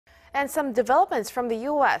And some developments from the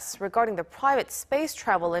U.S. regarding the private space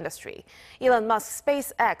travel industry. Elon Musk's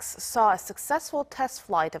SpaceX saw a successful test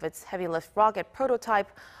flight of its heavy-lift rocket prototype,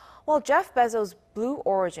 while Jeff Bezo's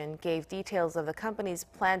Blue-Origin gave details of the company's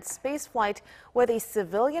planned spaceflight with a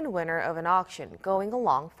civilian winner of an auction going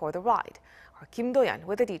along for the ride. Our Kim Do-yeon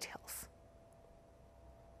with the details.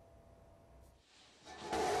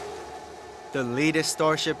 The latest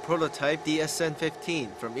Starship prototype, the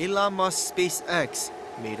SN-15 from Elon Musk's SpaceX,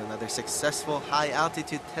 made another successful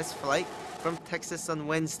high-altitude test flight from Texas on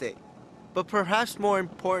Wednesday. But perhaps more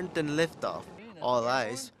important than liftoff, all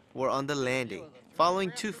eyes were on the landing,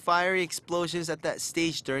 following two fiery explosions at that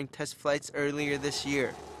stage during test flights earlier this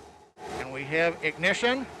year. And we have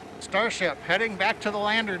ignition, Starship heading back to the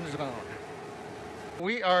landing zone.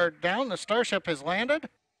 We are down, the Starship has landed.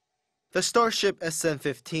 The Starship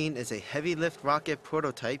SN-15 is a heavy-lift rocket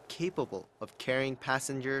prototype capable of carrying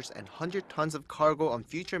passengers and 100 tons of cargo on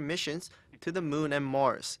future missions to the Moon and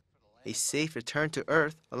Mars. A safe return to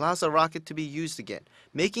Earth allows the rocket to be used again,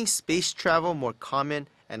 making space travel more common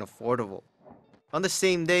and affordable. On the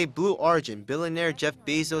same day, Blue-Origin billionaire Jeff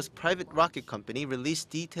Bezo's private rocket company released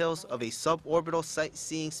details of a suborbital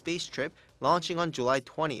sightseeing space trip launching on July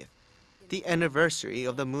 20th. The anniversary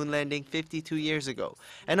of the moon landing 52 years ago,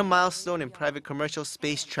 and a milestone in private commercial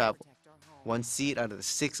space travel. One seat out of the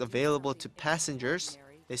 6 available to passengers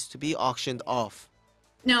is to be auctioned off.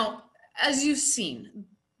 Now, as you've seen,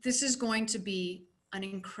 this is going to be an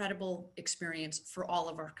incredible experience for all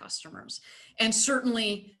of our customers. And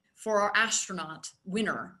certainly for our astronaut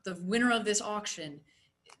winner, the winner of this auction,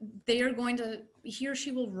 they are going to, he or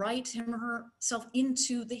she will write him or herself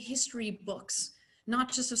into the history books,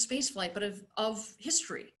 not just of spaceflight, but of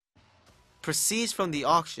history. Proceeds from the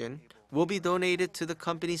auction will be donated to the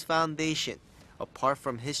company's foundation. Apart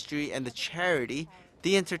from history and the charity,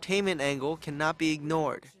 the entertainment angle cannot be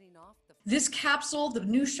ignored. This capsule, the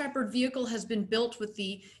New Shepard vehicle, has been built with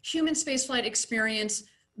the human spaceflight experience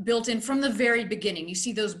built in from the very beginning. You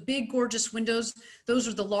see those big, gorgeous windows? Those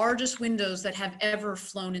are the largest windows that have ever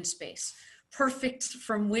flown in space. Perfect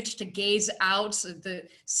from which to gaze out,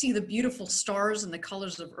 see the beautiful stars and the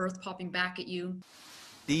colors of Earth popping back at you.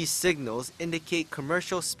 These signals indicate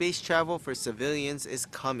commercial space travel for civilians is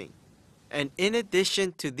coming. And in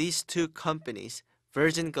addition to these two companies,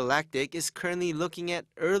 Virgin Galactic is currently looking at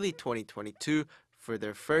early 2022 for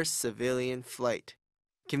their first civilian flight.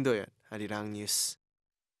 Kim Do-yeon, Arirang News.